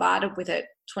just bombarded with it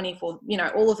 24,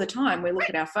 all of the time. We look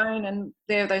at our phone and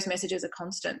those messages are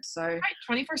constant. So right,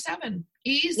 24/7.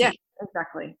 Easy. Yeah,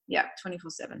 exactly. Yeah,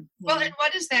 24/7. Well, and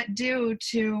what does that do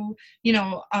to,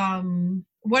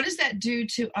 what does that do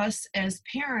to us as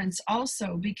parents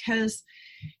also? Because,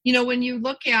 when you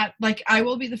look at, like, I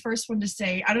will be the first one to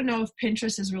say, I don't know if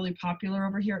Pinterest is really popular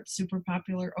over here. It's super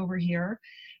popular over here.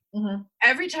 Mm-hmm.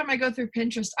 Every time I go through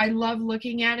Pinterest, I love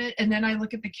looking at it, and then I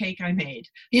look at the cake I made.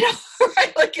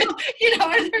 I look at,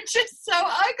 and they're just so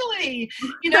ugly.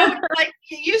 Like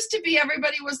it used to be,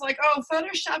 everybody was like, "Oh,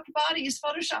 photoshopped bodies."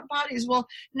 Well,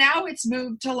 now it's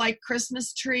moved to like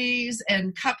Christmas trees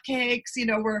and cupcakes.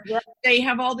 Where they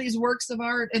have all these works of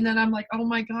art, and then I'm like, "Oh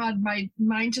my God,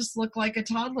 mine just looked like a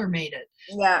toddler made it."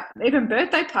 Yeah, even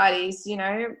birthday parties.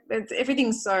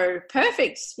 Everything's so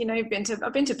perfect. I've been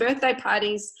to birthday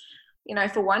parties,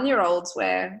 for 1-year-olds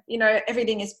where,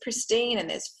 everything is pristine and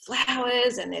there's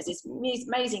flowers and there's this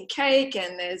amazing cake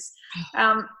and there's,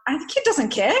 the kid doesn't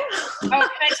care. Oh, can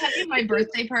I tell you my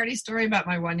birthday party story about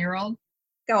my 1-year-old?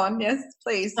 Go on, yes,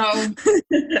 please. So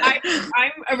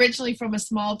I'm originally from a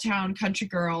small town country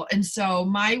girl, and so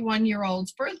my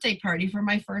 1-year-old's birthday party for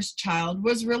my first child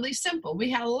was really simple.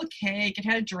 We had a little cake, it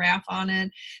had a giraffe on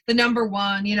it, the number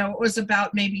 1, it was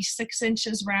about maybe 6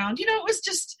 inches round, it was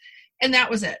just, and that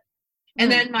was it. And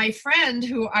then my friend,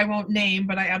 who I won't name,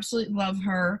 but I absolutely love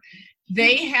her,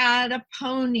 they had a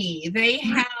pony, they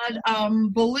had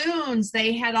balloons,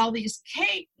 they had all these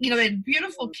cake, they had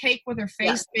beautiful cake with her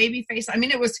face, baby face.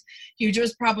 It was huge. It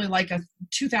was probably like a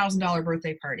 $2,000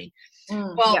 birthday party.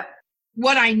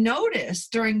 What I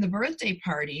noticed during the birthday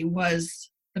party was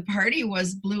the party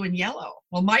was blue and yellow.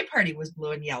 Well, my party was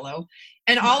blue and yellow,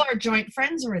 and all our joint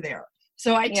friends were there.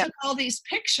 So I took all these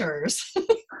pictures and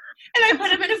I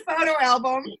put them in a photo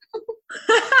album.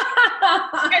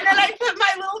 And then I put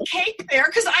my little cake there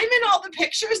because I'm in all the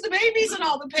pictures. The baby's in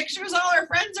all the pictures. All our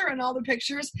friends are in all the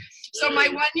pictures. So my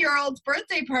 1-year-old's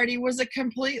birthday party was a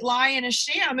complete lie and a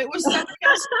sham. It was the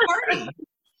best party.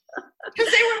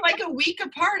 Because they were like a week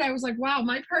apart. I was like, wow,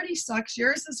 my party sucks.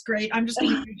 Yours is great. I'm just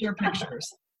going to use your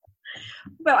pictures.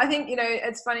 Well, I think,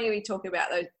 it's funny we talk about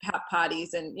those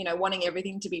parties and, wanting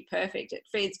everything to be perfect. It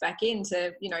feeds back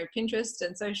into, Pinterest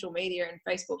and social media and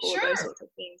Facebook, all of those sorts of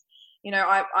things.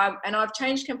 I've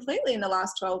changed completely in the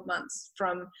last 12 months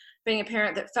from being a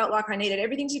parent that felt like I needed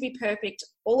everything to be perfect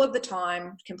all of the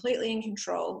time, completely in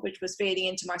control, which was feeding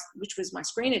into which was my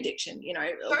screen addiction,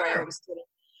 where I was sitting,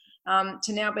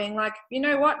 to now being like,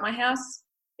 what, my house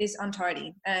is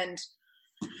untidy and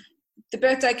the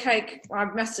birthday cake,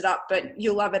 I've messed it up, but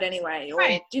you'll love it anyway. Or,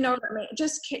 do you know what I mean?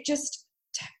 Just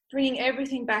bringing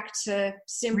everything back to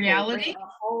simple. Reality. A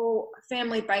whole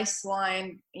family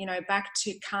baseline, back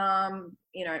to calm,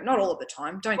 not all of the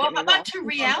time. Don't get me wrong. But to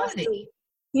reality.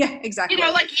 Yeah, exactly.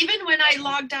 Like even when I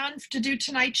logged on to do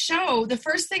tonight's show, the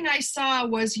first thing I saw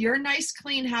was your nice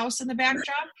clean house in the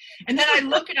backdrop. And then I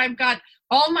look and I've got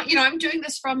all my, I'm doing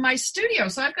this from my studio.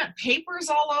 So I've got papers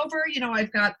all over,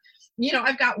 I've got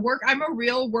work. I'm a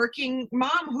real working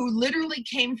mom who literally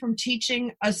came from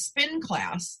teaching a spin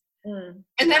class. And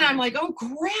then I'm like, oh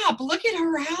crap, look at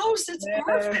her house. It's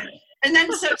perfect. And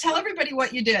then so tell everybody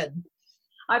what you did.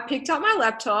 I picked up my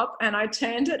laptop and I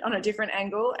turned it on a different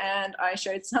angle and I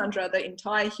showed Sandra the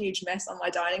entire huge mess on my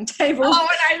dining table. Oh,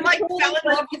 and I fell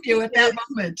in love with you at that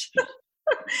moment.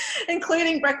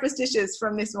 Including breakfast dishes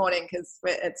from this morning because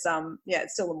it's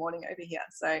still the morning over here.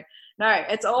 So no,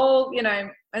 it's all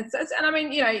and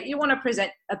you want to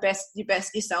present your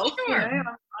best yourself. Sure. I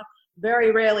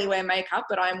very rarely wear makeup,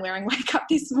 but I'm wearing makeup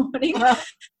this morning. But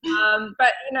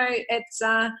it's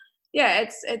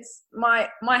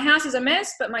my house is a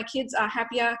mess, but my kids are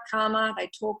happier, calmer. They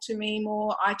talk to me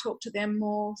more. I talk to them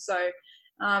more. So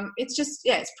it's just,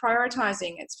 it's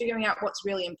prioritizing. It's figuring out what's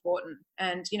really important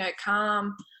and,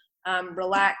 calm,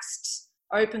 relaxed,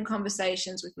 open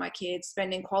conversations with my kids,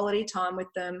 spending quality time with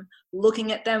them,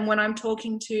 looking at them when I'm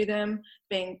talking to them,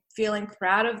 feeling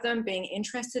proud of them, being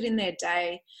interested in their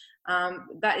day.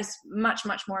 That is much,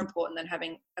 much more important than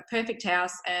having a perfect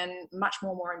house, and much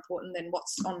more important than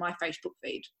what's on my Facebook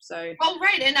feed. So, well,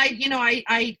 right. And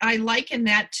I liken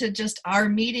that to just our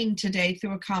meeting today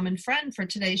through a common friend for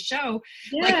today's show.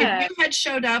 Yeah. Like if you had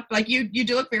showed up, like you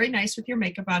do look very nice with your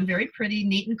makeup on, very pretty,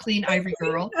 neat and clean, Ivory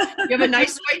girl. You have a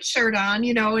nice white shirt on,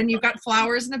 and you've got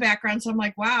flowers in the background. So I'm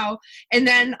like, wow. And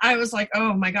then I was like,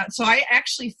 oh my God. So I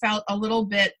actually felt a little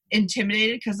bit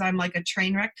intimidated because I'm like a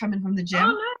train wreck coming from the gym.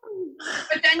 Oh, no.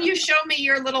 But then you show me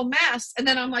your little mess, and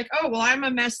then I'm like, oh, well, I'm a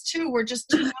mess too. We're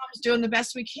just two moms doing the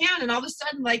best we can. And all of a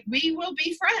sudden, like, we will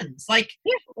be friends. Like,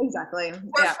 yeah, exactly.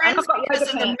 We're friends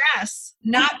because of the mess,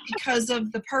 not because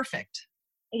of the perfect.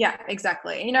 Yeah,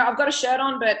 exactly. I've got a shirt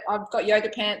on, but I've got yoga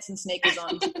pants and sneakers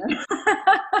on. But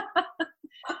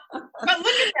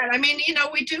look at that. I mean,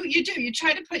 you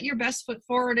try to put your best foot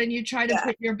forward, and you try to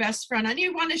put your best front on.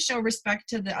 You want to show respect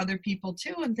to the other people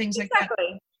too, and things like that.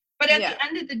 But at the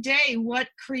end of the day, what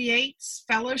creates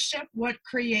fellowship, what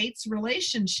creates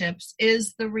relationships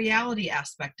is the reality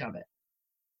aspect of it.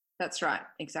 That's right.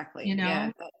 Exactly.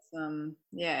 Yeah, that's, and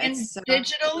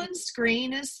digital and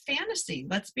screen is fantasy.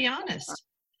 Let's be honest.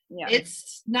 Yeah.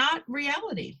 It's not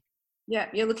reality. Yeah.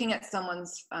 You're looking at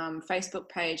someone's Facebook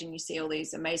page, and you see all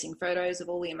these amazing photos of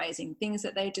all the amazing things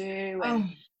that they do.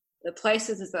 And the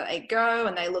places that they go,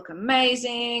 and they look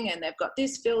amazing, and they've got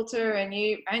this filter, and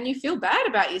you feel bad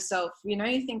about yourself. You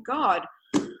think, God,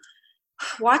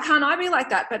 why can't I be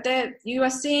like that? But you are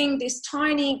seeing this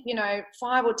tiny,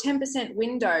 5 or 10%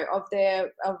 window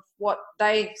of what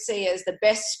they see as the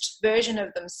best version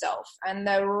of themselves, and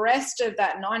the rest of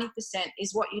that 90%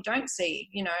 is what you don't see,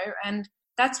 and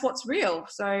that's what's real.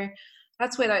 So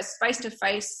that's where those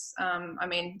face-to-face,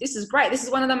 this is great. This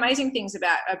is one of the amazing things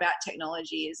about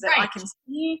technology, is that I can see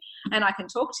you and I can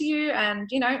talk to you, and,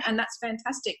 and that's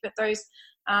fantastic. But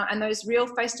those real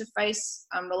face-to-face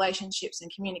relationships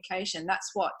and communication, that's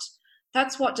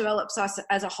what develops us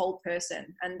as a whole person.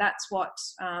 And that's what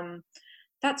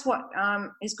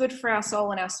is good for our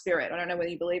soul and our spirit. I don't know whether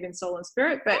you believe in soul and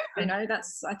spirit, but,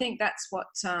 I think that's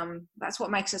what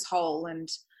makes us whole. And,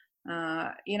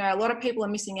 a lot of people are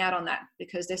missing out on that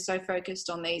because they're so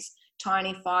focused on these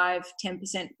tiny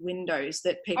 5-10% windows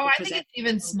that people present. I think it's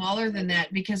even smaller than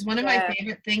that, because one of my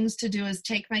favorite things to do is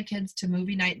take my kids to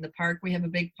movie night in the park. We have a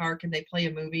big park, and they play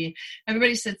a movie.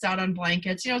 Everybody sits out on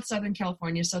blankets. It's Southern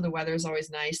California, so the weather is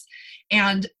always nice.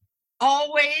 And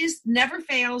always, never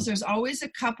fails, there's always a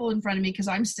couple in front of me, because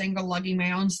I'm single, lugging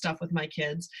my own stuff with my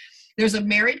kids. There's a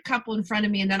married couple in front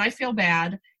of me, and then I feel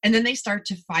bad, and then they start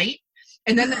to fight.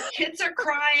 And then the kids are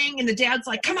crying, and the dad's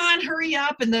like, come on, hurry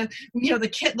up. And the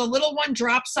little one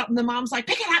drops something. The mom's like,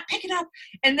 pick it up.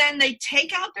 And then they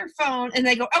take out their phone, and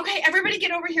they go, okay, everybody get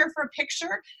over here for a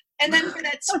picture. And then for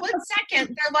that split second,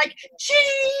 they're like,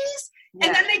 cheese. Yeah.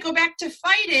 And then they go back to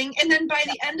fighting. And then by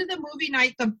the end of the movie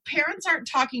night, the parents aren't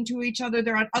talking to each other.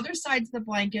 They're on other sides of the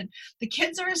blanket. The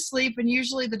kids are asleep, and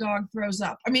usually the dog throws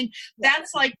up. I mean,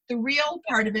 that's like the real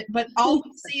part of it. But all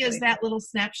we see is that little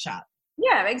snapshot.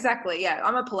 Yeah, exactly. Yeah,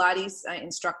 I'm a Pilates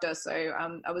instructor, so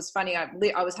it was funny.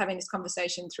 I was having this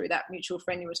conversation through that mutual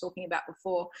friend you were talking about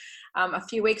before. A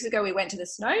few weeks ago, we went to the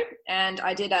snow, and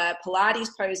I did a Pilates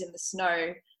pose in the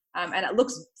snow, and it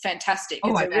looks fantastic.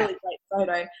 It's a really great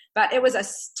photo, but it was a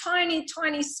tiny,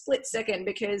 tiny split second,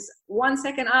 because 1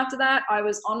 second after that, I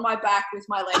was on my back with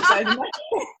my legs over my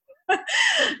head.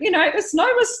 The snow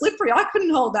was slippery. I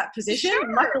couldn't hold that position.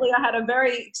 Sure. Luckily, I had a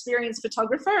very experienced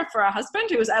photographer for our husband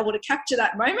who was able to capture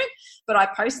that moment, but I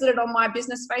posted it on my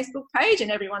business Facebook page,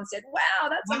 and everyone said, wow,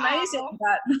 that's amazing.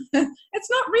 But it's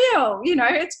not real.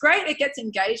 It's great. It gets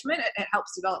engagement. It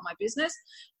helps develop my business,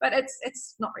 but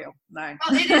it's not real. No.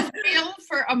 Well, it is real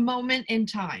for a moment in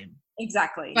time.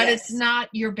 Exactly. But It's not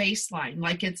your baseline.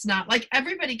 Like, it's not like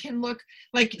everybody can look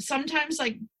like, sometimes,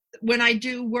 like, when I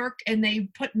do work and they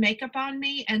put makeup on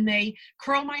me and they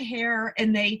curl my hair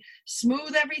and they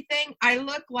smooth everything, I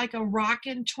look like a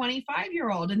rockin'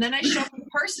 25-year-old. And then I show up in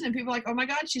person, and people are like, oh my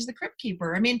God, she's the Crypt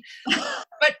Keeper. I mean,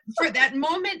 but for that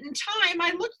moment in time,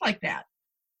 I looked like that.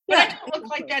 But I don't look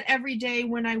like that every day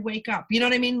when I wake up. You know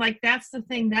what I mean? Like, that's the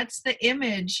thing. That's the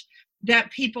image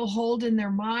that people hold in their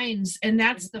minds. And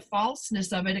that's the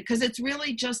falseness of it, because it's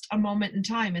really just a moment in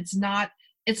time. It's not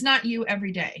you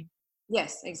every day.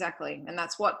 Yes, exactly. And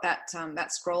that's what that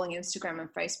scrolling Instagram and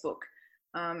Facebook.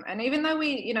 And even though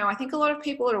I think a lot of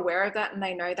people are aware of that and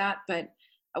they know that, but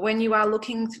when you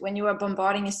are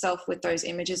bombarding yourself with those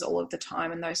images all of the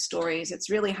time and those stories, it's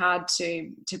really hard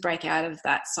to break out of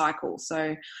that cycle.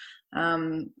 So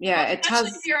it has.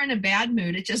 If you're in a bad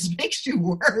mood, it just makes you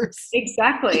worse.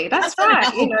 Exactly, that's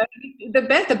right. You know, the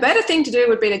better thing to do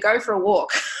would be to go for a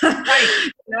walk,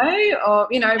 right? Or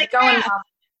go and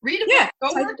read a book,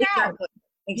 go work out.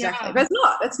 Exactly. Yeah. But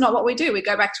that's not what we do. We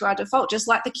go back to our default, just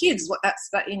like the kids.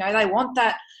 They want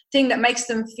that thing that makes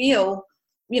them feel,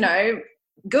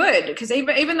 good. Because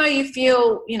even though you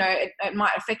feel, it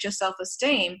might affect your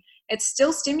self-esteem, it's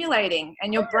still stimulating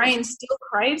and your brain still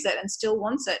craves it and still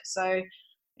wants it. So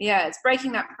yeah, it's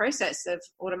breaking that process of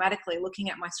automatically looking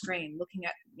at my screen, looking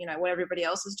at, what everybody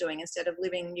else is doing instead of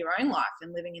living your own life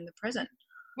and living in the present.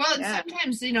 Well,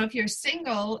 sometimes, if you're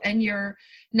single and you're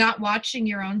not watching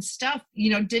your own stuff,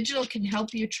 digital can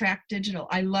help you track digital.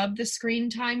 I love the screen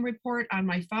time report on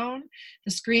my phone,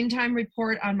 the screen time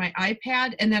report on my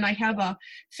iPad, and then I have a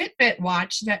Fitbit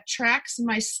watch that tracks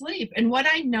my sleep. And what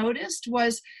I noticed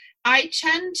was I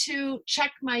tend to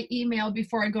check my email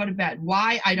before I go to bed.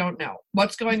 Why? I don't know.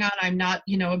 What's going on? I'm not,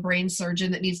 a brain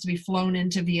surgeon that needs to be flown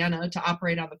into Vienna to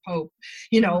operate on the Pope.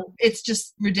 It's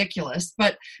just ridiculous.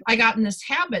 But I got in this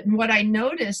habit. And what I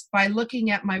noticed by looking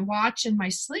at my watch and my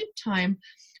sleep time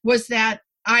was that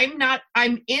I'm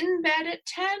in bed at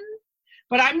 10,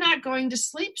 but I'm not going to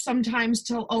sleep sometimes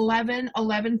till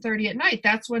 11:30 at night.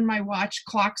 That's when my watch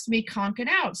clocks me conking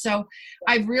out. So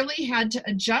I've really had to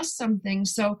adjust some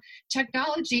things. So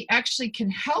technology actually can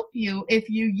help you if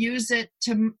you use it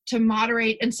to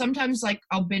moderate. And sometimes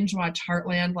I'll binge watch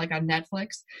Heartland on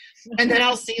Netflix. And then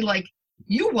I'll see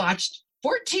you watched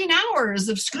 14 hours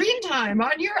of screen time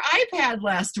on your iPad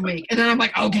last week. And then I'm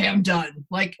like, okay, I'm done.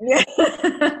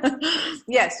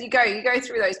 Yes, you go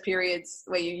through those periods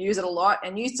where you use it a lot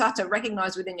and you start to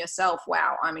recognize within yourself,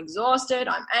 wow, I'm exhausted,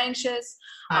 I'm anxious,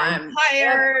 I'm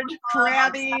tired,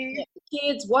 crabby.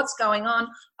 Kids, what's going on?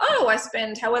 Oh, I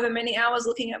spent however many hours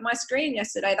looking at my screen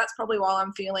yesterday. That's probably why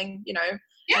I'm feeling,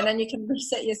 and then you can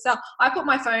reset yourself. I put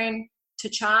my phone to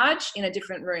charge in a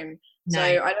different room.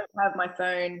 Nice. So I don't have my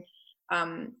phone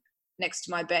next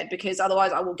to my bed, because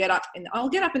otherwise I'll get up in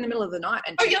the middle of the night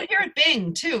and you'll hear it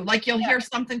bing too. You'll hear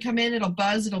something come in, it'll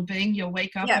buzz, it'll bing, you'll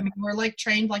wake up. I mean, we're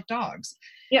trained like dogs.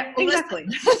 Yeah, exactly.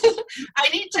 I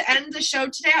need to end the show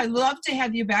today. I'd love to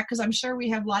have you back because I'm sure we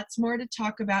have lots more to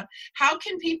talk about. How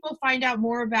can people find out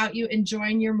more about you and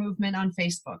join your movement on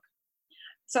Facebook?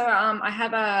 So I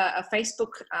have a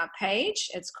Facebook page.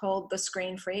 It's called The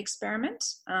Screen Free Experiment.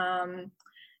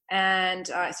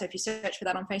 So if you search for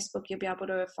that on Facebook, you'll be able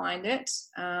to find it.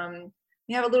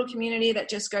 We have a little community that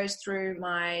just goes through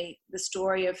the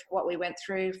story of what we went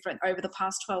through over the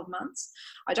past 12 months.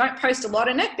 I don't post a lot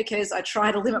in it because I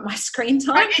try to limit my screen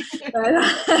time.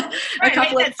 Right. A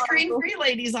couple of screen-free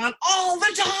ladies on all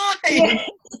the time. Yeah,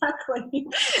 exactly.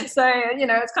 So,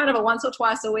 it's kind of a once or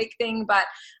twice a week thing, but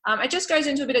it just goes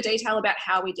into a bit of detail about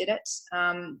how we did it,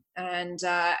 and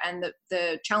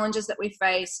the challenges that we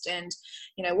faced, and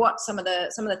what some of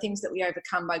the things that we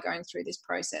overcome by going through this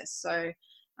process. So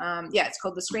it's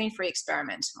called The Screen Free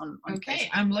Experiment on Okay, Facebook.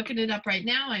 I'm looking it up right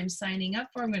now. I'm signing up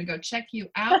for it. I'm going to go check you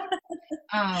out.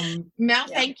 Mel,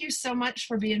 thank you so much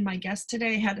for being my guest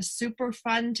today. I had a super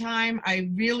fun time. I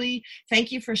really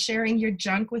thank you for sharing your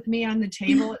junk with me on the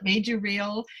table. It made you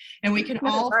real, and we can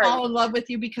all fall in love with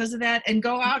you because of that. And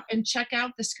go out and check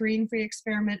out The Screen Free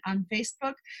Experiment on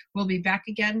Facebook. We'll be back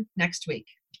again next week.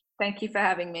 Thank you for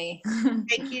having me.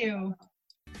 Thank you.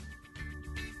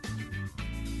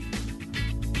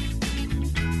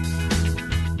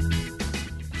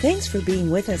 Thanks for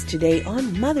being with us today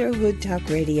on Motherhood Talk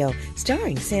Radio,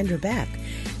 starring Sandra Beck.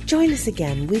 Join us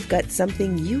again. We've got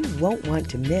something you won't want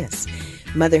to miss.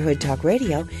 Motherhood Talk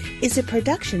Radio is a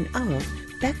production of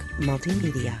Beck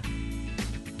Multimedia.